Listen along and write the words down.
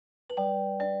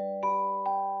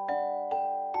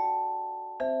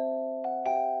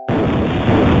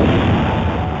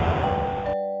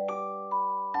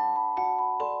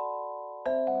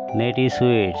Nette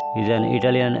Sweets is an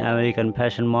Italian-American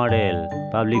fashion model,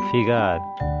 public figure,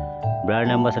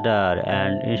 brand ambassador,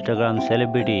 and Instagram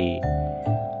celebrity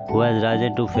who has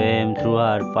risen to fame through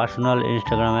her personal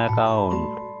Instagram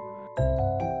account.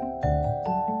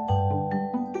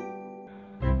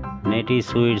 Nette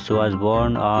Sweets was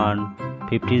born on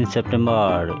 15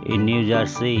 September in New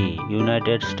Jersey,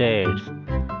 United States.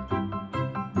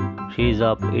 She is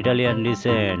of Italian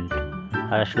descent.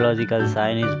 Her astrological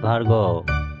sign is Virgo.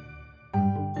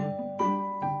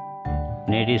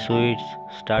 Nette Sweets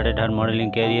started her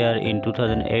modeling career in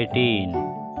 2018.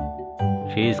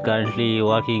 She is currently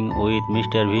working with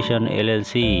Mr. Vision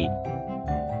LLC.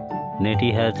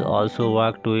 Nette has also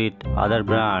worked with other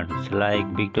brands like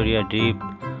Victoria Drip,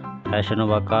 Fashion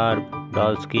Nova Curve,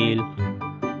 Doll Skill,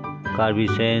 Curvy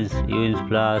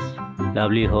Plus,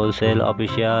 Lovely Wholesale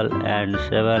Official, and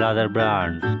several other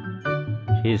brands.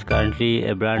 She is currently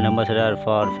a brand ambassador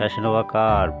for Fashion Nova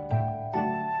Curve.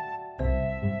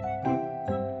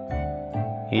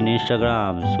 In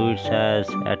Instagram, Sweets has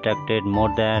attracted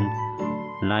more than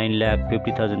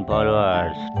 950,000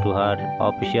 followers to her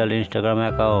official Instagram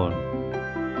account.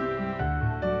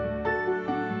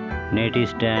 Nette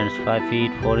stands 5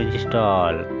 feet 4 inches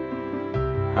tall.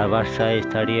 Her bust size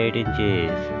 38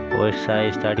 inches, waist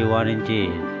size 31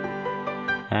 inches,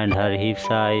 and her hip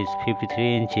size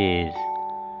 53 inches.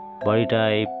 Body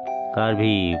type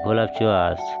curvy,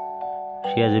 voluptuous.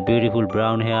 She has a beautiful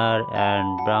brown hair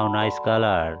and brown eyes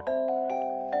color.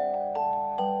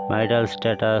 Marital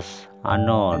status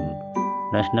unknown.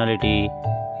 Nationality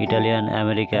Italian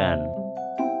American.